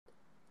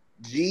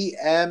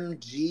GM,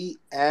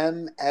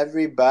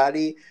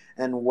 everybody,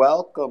 and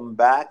welcome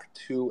back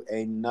to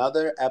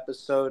another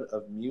episode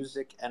of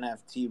Music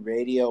NFT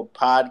Radio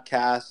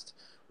Podcast.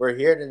 We're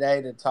here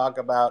today to talk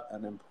about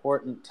an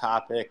important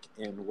topic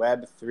in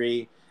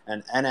Web3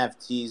 and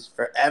NFTs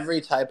for every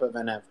type of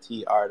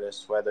NFT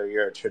artist, whether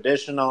you're a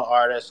traditional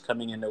artist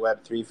coming into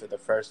Web3 for the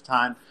first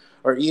time,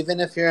 or even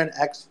if you're an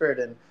expert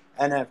in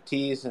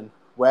NFTs and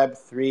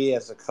Web3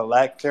 as a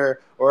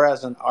collector or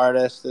as an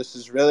artist. This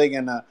is really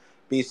going to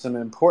be some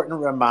important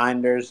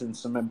reminders and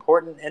some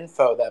important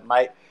info that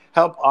might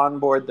help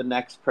onboard the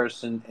next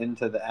person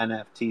into the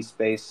NFT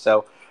space.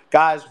 So,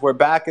 guys, we're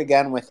back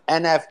again with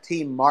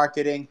NFT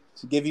marketing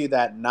to give you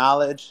that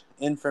knowledge,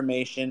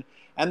 information,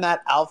 and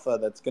that alpha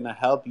that's going to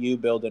help you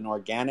build an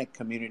organic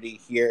community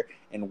here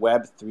in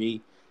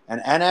Web3.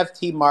 And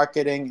NFT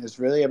marketing is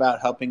really about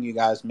helping you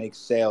guys make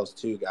sales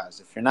too, guys.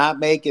 If you're not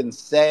making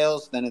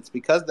sales, then it's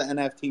because the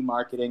NFT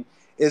marketing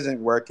isn't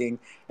working,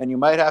 and you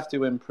might have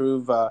to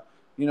improve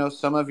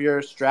some of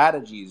your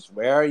strategies.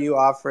 Where are you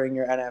offering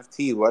your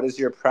NFT? What is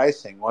your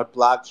pricing? What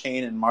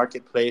blockchain and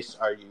marketplace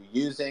are you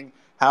using?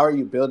 How are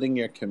you building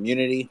your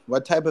community?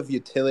 What type of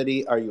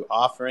utility are you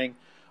offering?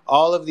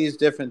 All of these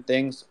different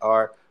things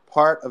are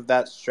part of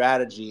that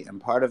strategy and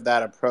part of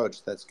that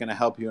approach that's going to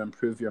help you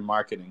improve your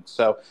marketing.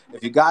 So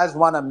if you guys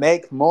want to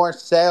make more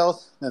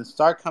sales, then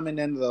start coming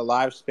into the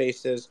live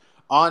spaces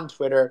on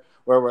Twitter,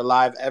 where we're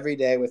live every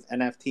day with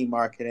NFT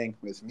marketing,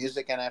 with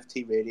Music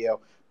NFT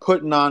Radio,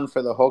 putting on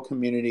for the whole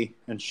community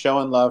and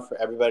showing love for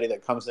everybody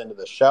that comes into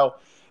the show.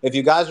 If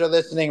you guys are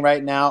listening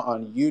right now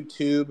on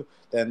YouTube,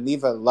 then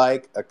leave a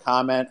like, a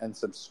comment, and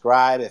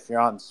subscribe. If you're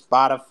on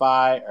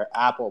Spotify or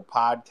Apple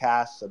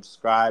Podcasts,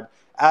 subscribe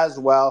as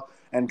well.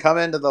 And come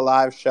into the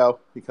live show,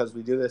 because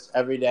we do this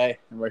every day,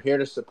 and we're here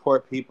to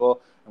support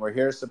people, and we're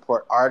here to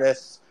support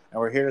artists, and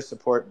we're here to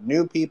support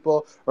new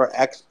people or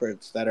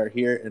experts that are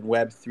here in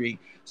Web3.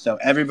 So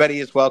everybody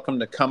is welcome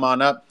to come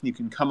on up. You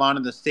can come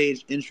onto the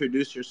stage,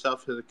 introduce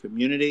yourself to the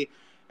community,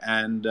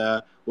 and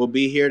we'll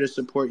be here to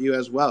support you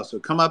as well. So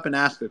come up and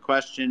ask a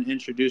question,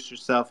 introduce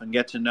yourself, and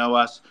get to know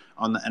us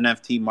on the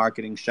NFT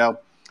Marketing Show.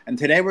 And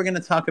today we're going to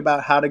talk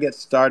about how to get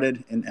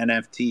started in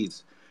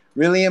NFTs.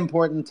 Really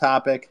important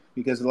topic,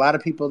 because a lot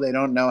of people, they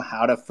don't know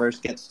how to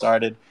first get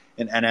started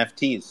in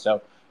NFTs.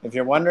 So if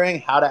you're wondering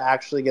how to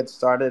actually get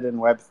started in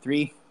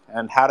Web3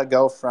 and how to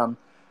go from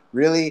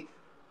really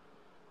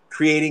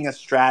creating a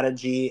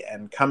strategy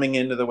and coming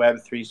into the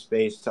Web3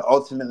 space to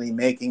ultimately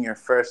making your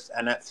first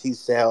NFT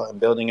sale and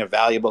building a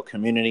valuable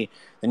community,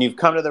 then you've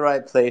come to the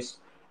right place.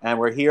 And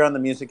we're here on the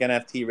Music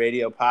NFT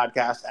Radio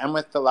Podcast and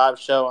with the live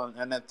show on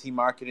NFT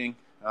marketing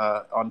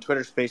on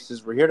Twitter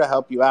Spaces. We're here to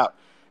help you out,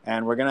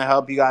 and we're going to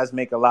help you guys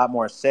make a lot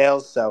more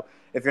sales. So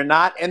if you're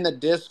not in the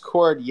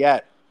Discord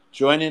yet,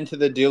 join into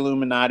the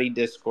Dilluminati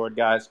Discord,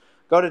 guys.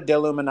 Go to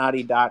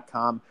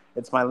Dilluminati.com.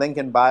 It's my link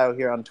in bio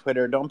here on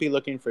Twitter. Don't be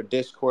looking for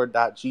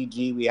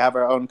discord.gg. We have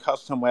our own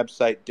custom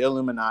website,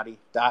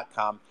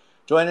 Dilluminati.com.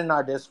 Join in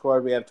our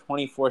Discord. We have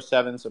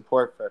 24/7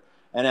 support for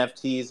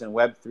NFTs and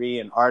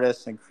Web3 and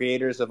artists and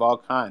creators of all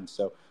kinds.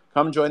 So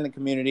come join the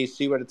community,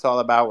 see what it's all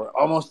about. We're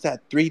almost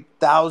at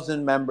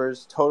 3,000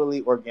 members,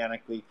 totally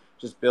organically,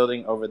 just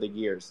building over the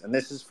years. And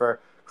this is for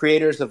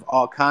creators of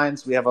all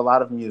kinds. We have a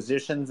lot of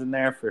musicians in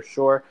there for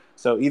sure.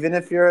 So even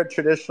if you're a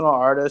traditional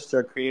artist or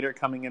a creator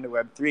coming into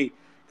Web3,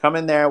 come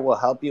in there. We'll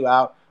help you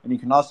out. And you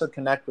can also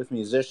connect with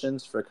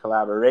musicians for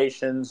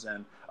collaborations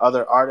and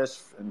other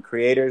artists and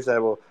creators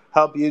that will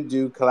help you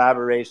do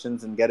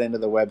collaborations and get into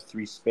the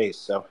Web3 space.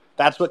 So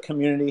that's what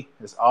community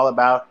is all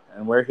about.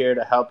 And we're here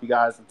to help you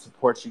guys and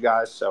support you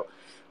guys. So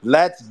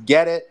let's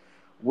get it.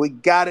 We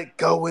got it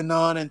going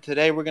on. And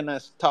today we're going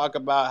to talk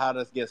about how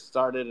to get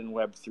started in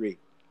Web3.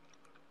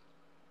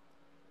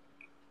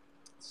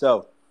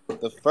 So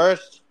the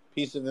first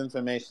piece of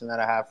information that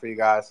I have for you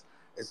guys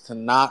is to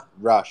not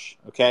rush,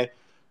 okay?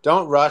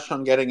 Don't rush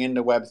on getting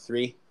into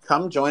Web3.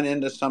 Come join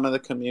into some of the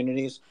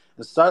communities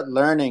and start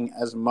learning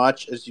as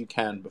much as you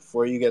can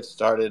before you get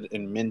started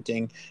in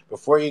minting,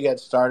 before you get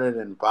started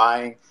in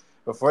buying,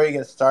 before you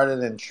get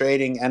started in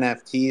trading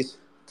NFTs.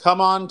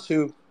 Come on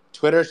to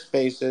Twitter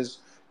Spaces.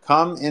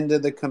 Come into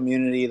the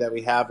community that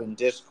we have in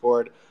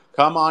Discord.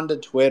 Come on to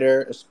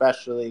Twitter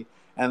especially,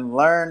 and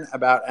learn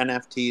about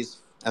NFTs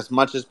as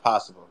much as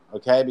possible,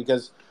 okay?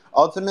 Because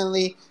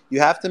ultimately, you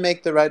have to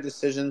make the right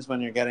decisions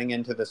when you're getting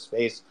into the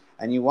space,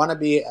 and you want to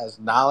be as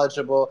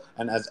knowledgeable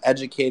and as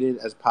educated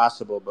as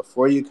possible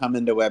before you come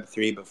into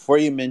Web3, before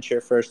you mint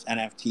your first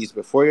NFTs,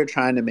 before you're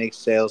trying to make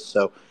sales.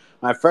 So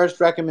my first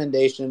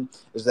recommendation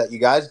is that you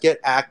guys get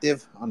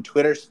active on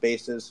Twitter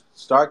Spaces,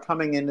 start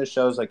coming into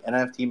shows like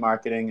NFT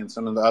Marketing and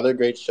some of the other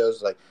great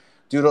shows like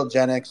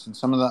Doodlegenics and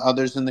some of the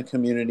others in the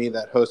community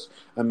that host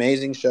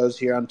amazing shows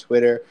here on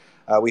Twitter.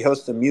 We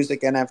host a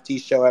music NFT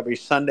show every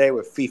Sunday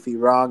with Fifi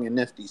Wrong and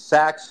Nifty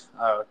Sacks.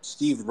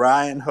 Steve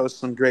Ryan hosts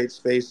some great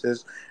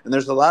spaces, and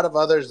there's a lot of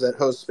others that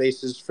host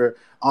spaces for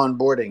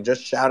onboarding.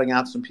 Just shouting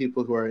out some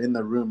people who are in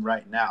the room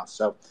right now.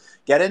 So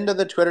get into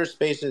the Twitter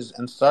spaces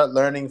and start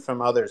learning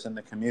from others in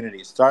the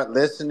community. Start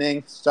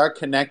listening, start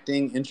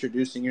connecting,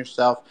 introducing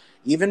yourself.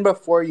 Even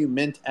before you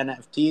mint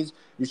NFTs,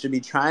 you should be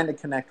trying to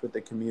connect with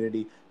the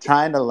community,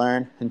 trying to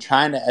learn, and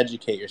trying to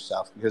educate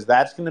yourself, because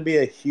that's going to be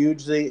a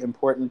hugely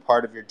important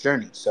part of your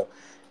journey. So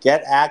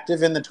get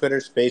active in the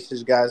Twitter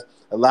spaces, guys.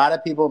 A lot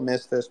of people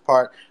miss this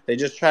part. They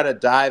just try to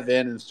dive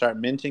in and start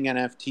minting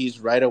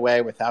NFTs right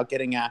away without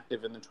getting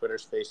active in the Twitter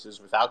spaces,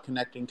 without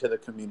connecting to the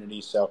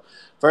community. So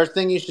first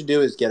thing you should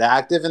do is get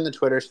active in the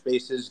Twitter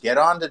spaces, get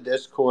onto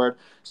Discord,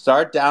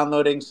 start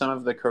downloading some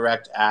of the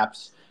correct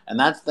apps. And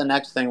that's the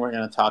next thing we're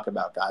going to talk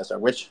about, guys, are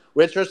which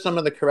are some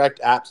of the correct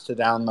apps to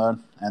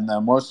download and the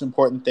most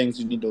important things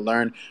you need to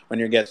learn when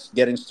you're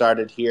getting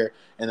started here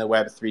in the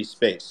Web3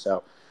 space.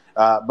 So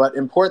but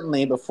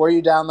importantly, before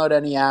you download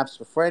any apps,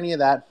 before any of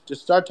that,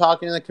 just start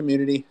talking to the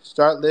community,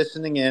 start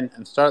listening in,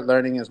 and start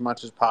learning as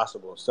much as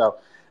possible. So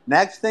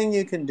next thing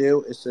you can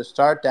do is to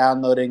start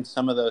downloading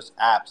some of those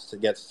apps to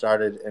get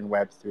started in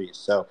Web3.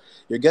 So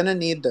you're going to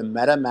need the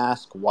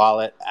MetaMask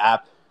wallet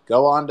app.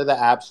 Go onto the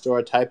App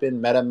Store, type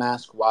in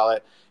MetaMask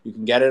wallet. You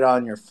can get it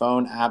on your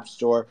phone App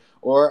Store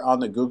or on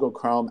the Google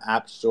Chrome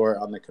App Store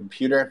on the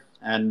computer.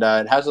 And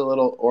it has a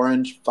little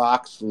orange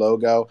fox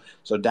logo.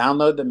 So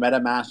download the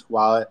MetaMask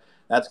wallet.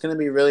 That's going to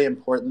be really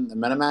important. The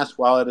MetaMask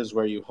wallet is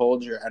where you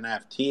hold your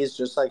NFTs,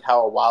 just like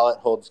how a wallet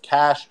holds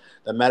cash.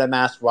 The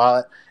MetaMask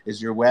wallet is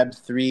your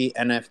Web3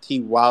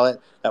 NFT wallet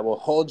that will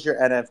hold your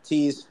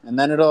NFTs, and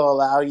then it'll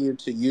allow you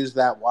to use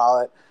that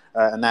wallet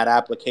and that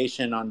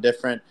application on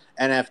different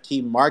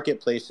NFT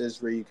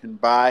marketplaces where you can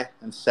buy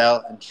and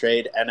sell and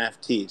trade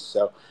NFTs.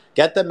 So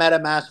get the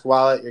MetaMask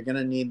wallet. You're going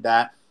to need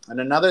that. And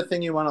another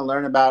thing you want to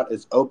learn about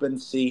is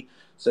OpenSea.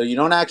 So you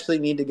don't actually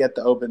need to get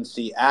the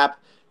OpenSea app.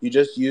 You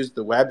just use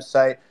the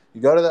website.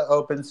 You go to the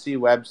OpenSea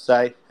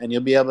website and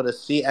you'll be able to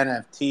see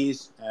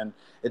NFTs, and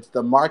it's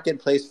the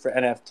marketplace for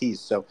NFTs.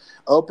 So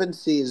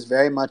OpenSea is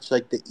very much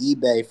like the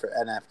eBay for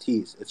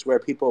NFTs. It's where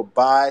people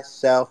buy,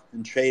 sell,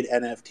 and trade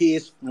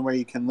NFTs, and where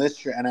you can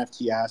list your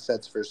NFT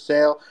assets for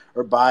sale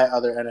or buy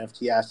other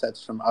NFT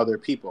assets from other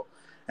people.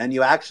 And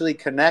you actually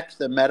connect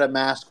the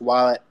MetaMask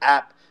wallet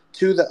app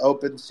to the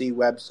OpenSea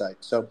website.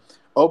 So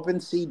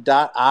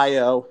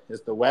OpenSea.io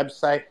is the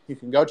website. You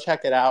can go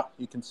check it out.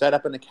 You can set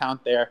up an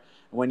account there.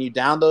 And when you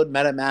download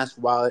MetaMask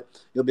wallet,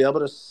 you'll be able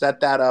to set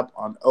that up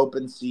on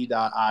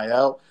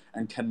OpenSea.io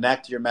and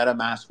connect your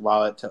MetaMask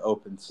wallet to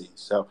OpenSea.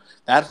 So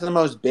that's the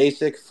most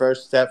basic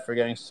first step for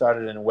getting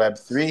started in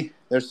Web3.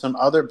 There's some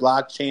other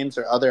blockchains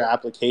or other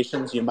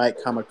applications you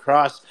might come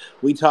across.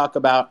 We talk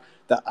about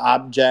the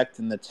Object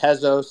and the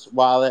Tezos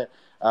wallet.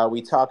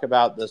 We talk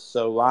about the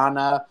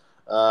Solana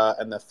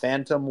and the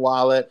Phantom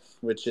wallet,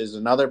 which is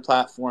another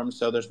platform.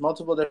 So there's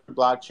multiple different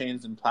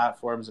blockchains and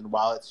platforms and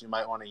wallets you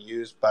might want to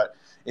use, but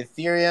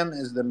Ethereum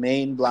is the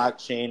main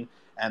blockchain,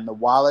 and the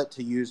wallet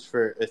to use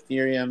for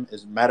Ethereum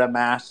is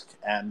MetaMask,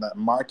 and the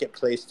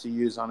marketplace to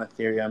use on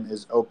Ethereum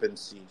is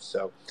OpenSea.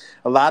 So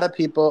a lot of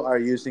people are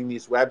using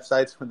these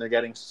websites when they're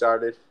getting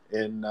started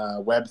in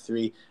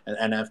Web3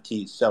 and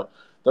NFTs. So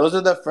those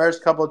are the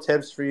first couple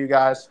tips for you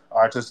guys,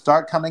 are to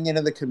start coming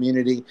into the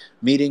community,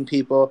 meeting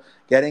people,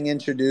 getting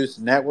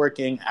introduced,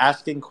 networking,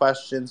 asking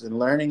questions, and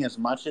learning as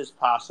much as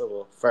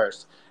possible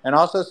first. And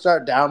also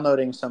start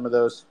downloading some of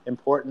those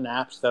important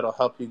apps that'll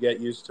help you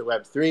get used to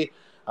Web3,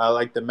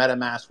 like the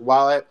MetaMask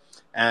wallet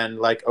and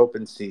like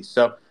OpenSea.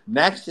 So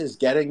next is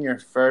getting your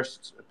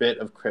first bit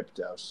of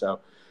crypto.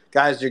 So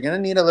guys, you're going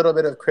to need a little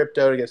bit of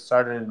crypto to get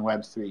started in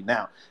Web3.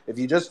 Now, if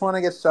you just want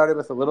to get started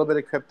with a little bit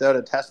of crypto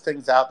to test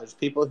things out, there's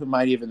people who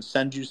might even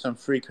send you some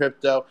free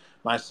crypto,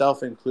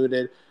 myself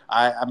included.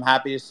 I'm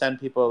happy to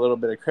send people a little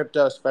bit of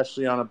crypto,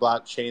 especially on a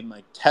blockchain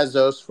like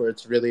Tezos, where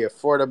it's really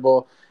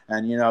affordable.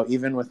 And, you know,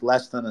 even with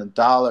less than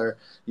 $1,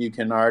 you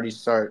can already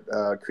start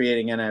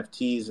creating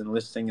NFTs and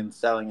listing and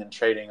selling and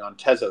trading on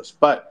Tezos.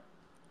 But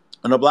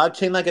on a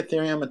blockchain like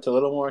Ethereum, it's a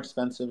little more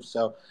expensive.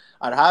 So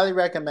I'd highly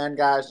recommend,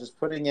 guys, just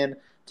putting in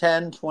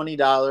 $10,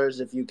 $20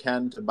 if you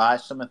can to buy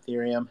some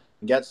Ethereum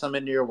and get some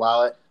into your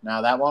wallet.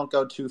 Now, that won't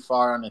go too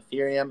far on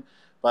Ethereum,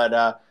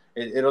 but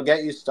it'll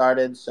get you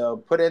started. So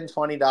put in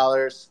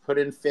 $20, put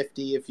in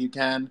 $50 if you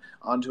can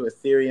onto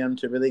Ethereum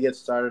to really get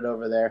started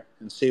over there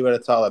and see what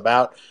it's all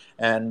about.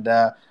 And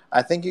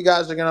I think you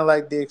guys are going to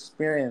like the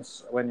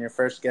experience when you're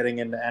first getting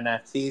into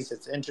NFTs.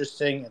 It's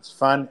interesting. It's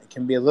fun. It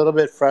can be a little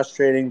bit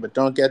frustrating, but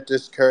don't get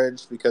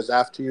discouraged, because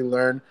after you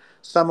learn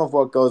some of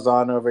what goes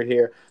on over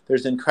here,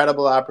 there's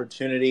incredible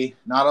opportunity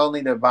not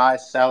only to buy,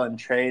 sell, and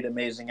trade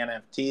amazing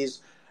NFTs,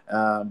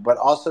 but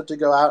also to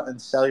go out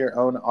and sell your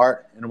own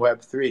art in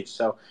Web3.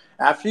 So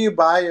after you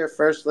buy your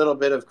first little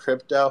bit of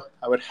crypto,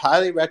 I would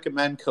highly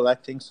recommend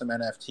collecting some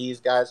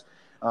NFTs, guys.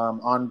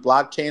 On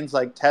blockchains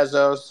like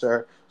Tezos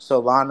or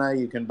Solana,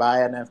 you can buy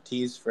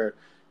NFTs for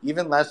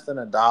even less than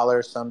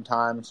 $1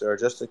 sometimes, or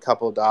just a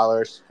couple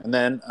dollars. And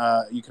then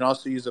you can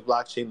also use a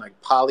blockchain like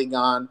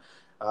Polygon,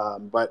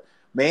 But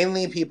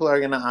mainly people are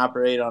going to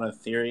operate on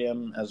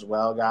Ethereum as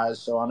well, guys.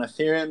 So on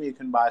Ethereum, you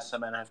can buy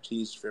some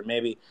NFTs for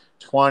maybe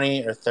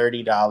 $20 or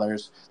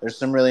 $30. There's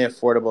some really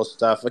affordable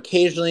stuff.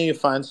 Occasionally you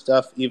find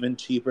stuff even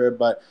cheaper,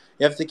 but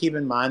you have to keep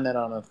in mind that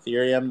on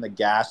Ethereum, the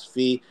gas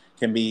fee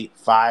can be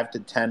 $5 to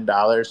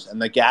 $10,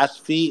 and the gas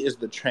fee is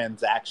the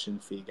transaction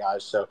fee,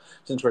 guys. So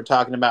since we're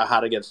talking about how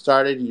to get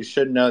started, you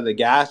should know the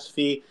gas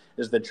fee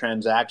is the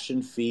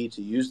transaction fee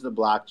to use the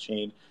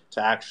blockchain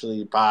to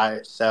actually buy,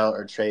 sell,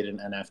 or trade an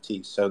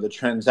NFT. So the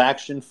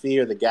transaction fee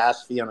or the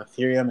gas fee on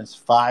Ethereum is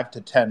 $5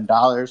 to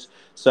 $10.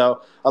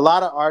 So a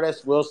lot of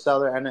artists will sell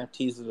their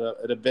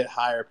NFTs at a bit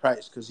higher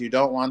price because you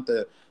don't want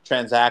the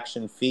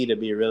transaction fee to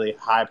be a really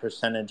high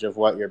percentage of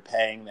what you're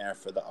paying there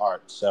for the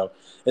art. So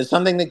it's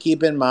something to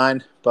keep in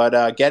mind.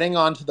 But getting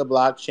onto the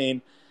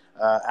blockchain,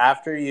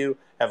 after you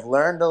have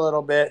learned a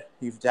little bit,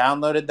 you've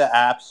downloaded the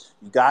apps,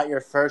 you got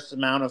your first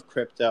amount of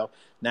crypto,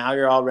 now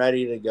you're all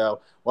ready to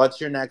go.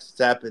 What's your next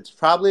step? It's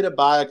probably to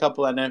buy a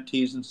couple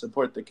NFTs and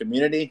support the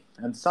community.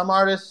 And some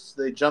artists,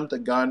 they jump the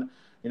gun.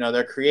 You know,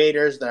 they're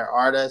creators, they're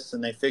artists,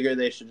 and they figure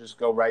they should just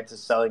go right to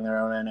selling their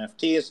own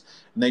NFTs,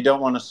 and they don't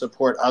want to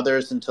support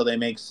others until they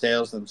make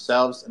sales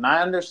themselves. And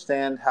I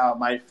understand how it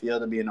might feel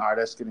to be an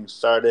artist getting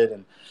started,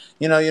 and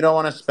you don't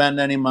want to spend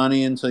any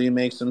money until you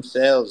make some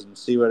sales and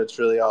see what it's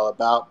really all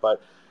about.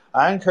 But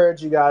I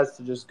encourage you guys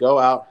to just go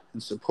out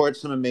and support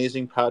some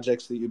amazing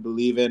projects that you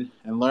believe in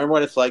and learn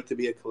what it's like to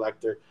be a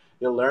collector.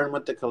 You'll learn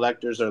what the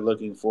collectors are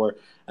looking for,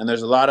 and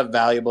there's a lot of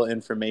valuable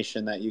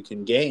information that you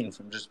can gain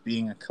from just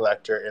being a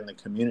collector in the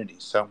community.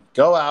 So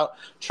go out,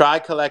 try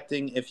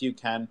collecting if you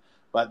can,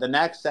 but the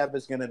next step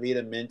is going to be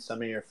to mint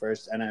some of your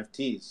first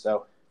NFTs.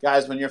 So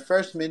guys, when you're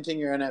first minting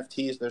your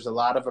NFTs, there's a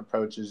lot of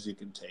approaches you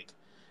can take.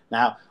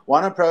 Now,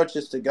 one approach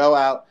is to go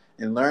out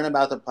and learn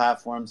about the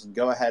platforms and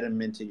go ahead and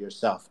mint it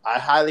yourself. I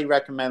highly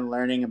recommend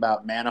learning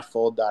about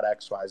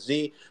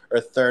manifold.xyz or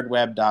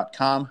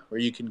thirdweb.com,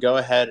 where you can go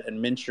ahead and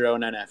mint your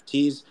own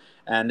NFTs.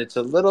 And it's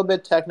a little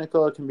bit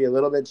technical. It can be a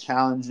little bit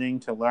challenging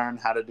to learn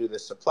how to do the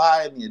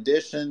supply and the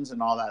additions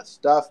and all that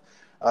stuff.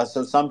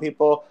 So some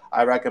people,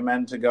 I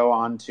recommend to go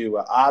on to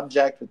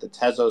Object with the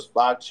Tezos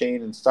blockchain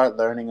and start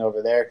learning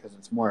over there because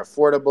it's more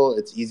affordable.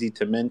 It's easy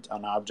to mint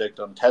on Object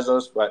on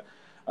Tezos. But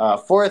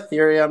for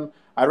Ethereum,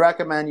 I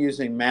recommend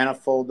using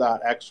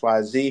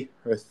manifold.xyz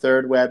or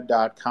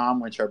thirdweb.com,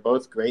 which are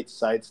both great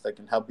sites that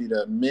can help you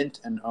to mint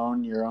and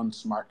own your own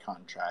smart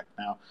contract.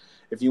 Now,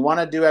 if you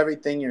want to do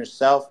everything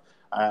yourself,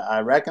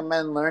 I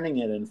recommend learning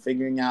it and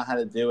figuring out how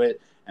to do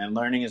it and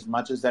learning as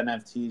much as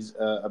NFTs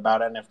about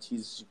NFTs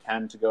as you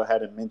can to go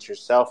ahead and mint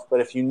yourself. But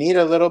if you need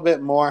a little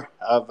bit more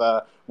of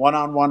a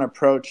one-on-one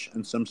approach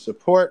and some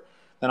support,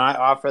 then I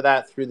offer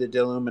that through the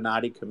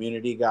Dilluminati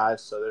community,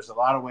 guys. So there's a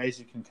lot of ways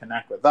you can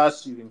connect with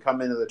us. You can come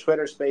into the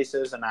Twitter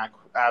spaces and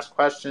ask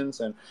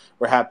questions, and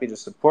we're happy to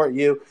support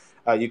you.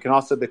 You can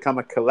also become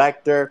a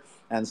collector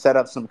and set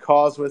up some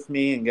calls with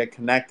me and get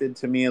connected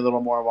to me a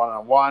little more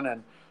one-on-one.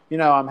 And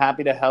I'm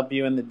happy to help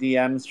you in the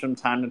DMs from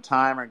time to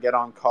time or get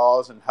on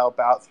calls and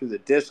help out through the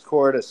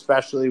Discord.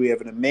 Especially, we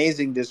have an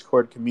amazing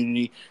Discord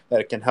community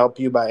that can help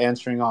you by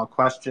answering all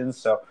questions.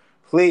 So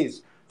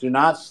please do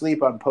not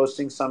sleep on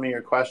posting some of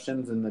your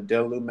questions in the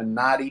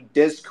Dilluminati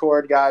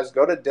Discord, guys.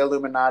 Go to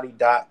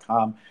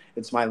Dilluminati.com.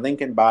 It's my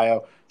link in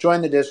bio.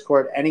 Join the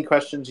Discord. Any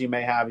questions you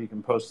may have, you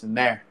can post in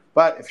there.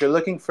 But if you're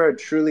looking for a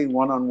truly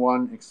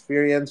one-on-one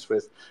experience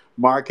with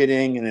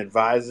marketing and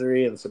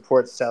advisory and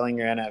support selling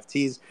your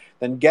NFTs,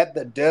 then get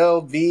the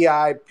Dill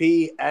VIP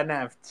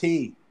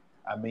NFT.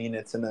 I mean,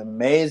 it's an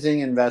amazing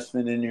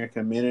investment in your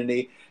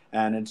community,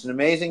 and it's an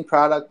amazing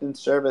product and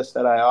service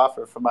that I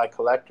offer for my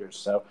collectors.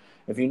 So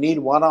if you need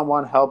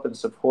one-on-one help and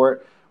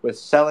support with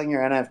selling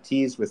your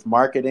NFTs, with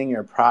marketing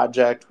your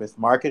project, with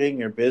marketing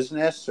your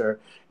business, or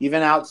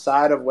even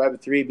outside of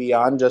Web3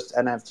 beyond just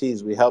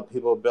NFTs, we help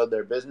people build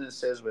their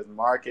businesses with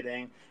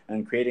marketing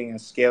and creating a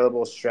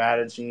scalable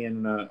strategy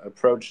and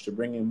approach to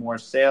bringing more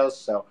sales.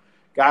 So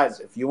guys,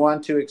 if you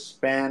want to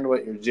expand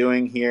what you're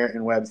doing here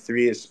in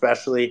Web3,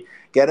 especially,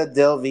 get a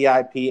Dill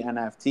VIP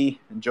NFT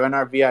and join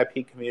our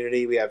VIP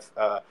community. We have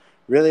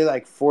really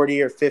like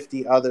 40 or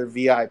 50 other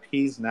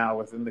VIPs now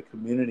within the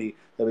community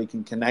that we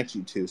can connect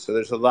you to. So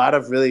there's a lot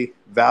of really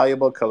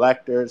valuable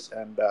collectors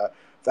and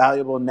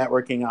valuable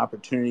networking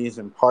opportunities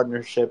and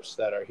partnerships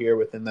that are here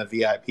within the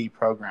VIP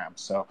program.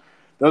 So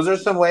those are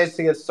some ways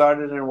to get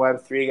started in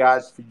Web3,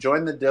 guys. If you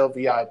join the Dill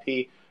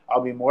VIP,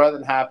 I'll be more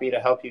than happy to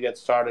help you get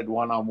started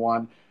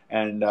one-on-one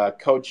and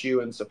coach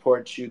you and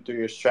support you through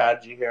your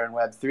strategy here in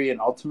Web3 and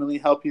ultimately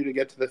help you to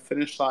get to the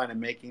finish line and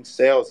making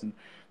sales and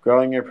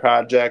growing your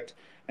project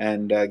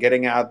and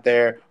getting out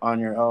there on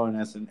your own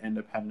as an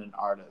independent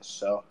artist.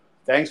 So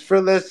thanks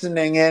for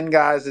listening in,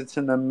 guys. It's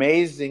an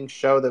amazing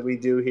show that we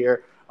do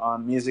here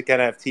on Music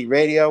NFT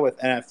Radio with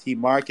NFT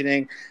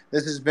Marketing.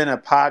 This has been a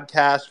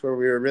podcast where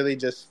we were really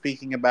just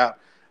speaking about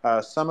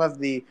some of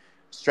the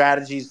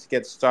strategies to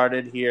get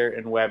started here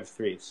in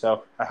Web3.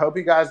 So I hope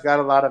you guys got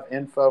a lot of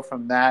info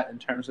from that in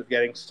terms of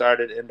getting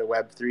started into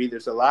Web3.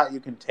 There's a lot you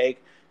can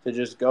take to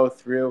just go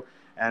through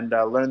and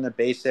learn the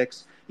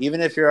basics. Even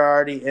if you're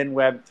already in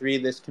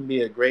Web3, this can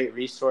be a great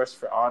resource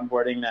for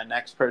onboarding that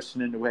next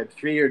person into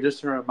Web3, or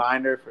just a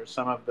reminder for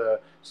some of the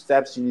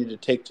steps you need to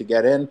take to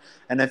get in.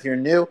 And if you're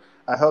new,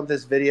 I hope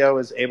this video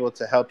is able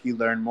to help you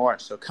learn more.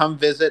 So come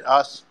visit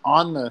us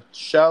on the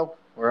show.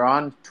 We're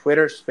on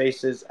Twitter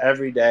Spaces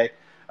every day,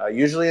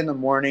 usually in the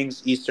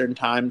mornings Eastern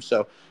time.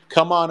 So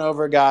come on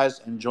over, guys,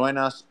 and join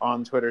us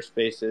on Twitter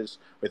Spaces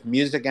with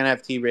Music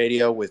NFT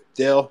Radio with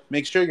Dill.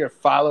 Make sure you're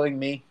following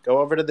me. Go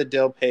over to the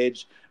Dill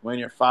page. When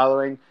you're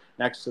following,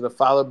 next to the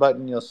follow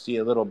button, you'll see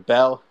a little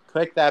bell.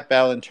 Click that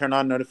bell and turn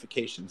on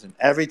notifications. And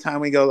every time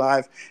we go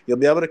live, you'll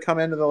be able to come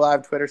into the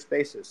live Twitter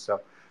Spaces.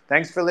 So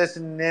thanks for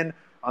listening in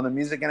on the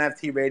Music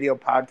NFT Radio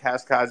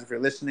podcast, guys. If you're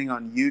listening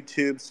on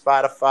YouTube,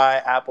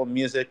 Spotify, Apple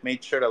Music,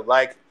 make sure to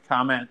like,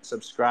 comment,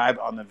 subscribe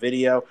on the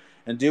video,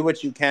 and do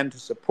what you can to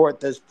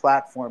support this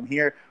platform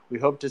here. We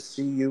hope to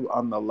see you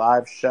on the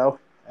live show.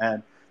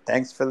 And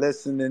thanks for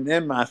listening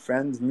in, my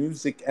friends.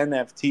 Music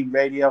NFT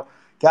Radio.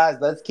 Guys,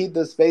 let's keep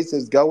the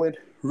spaces going.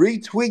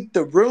 Retweet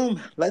the room.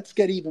 Let's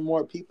get even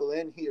more people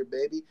in here,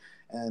 baby.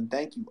 And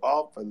thank you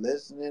all for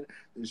listening.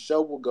 The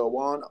show will go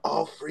on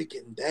all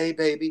freaking day,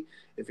 baby.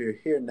 If you're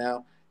here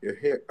now, you're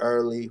here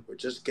early. We're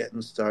just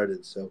getting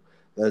started. So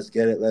let's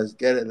get it. Let's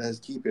get it. Let's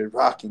keep it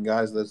rocking,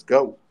 guys. Let's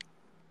go.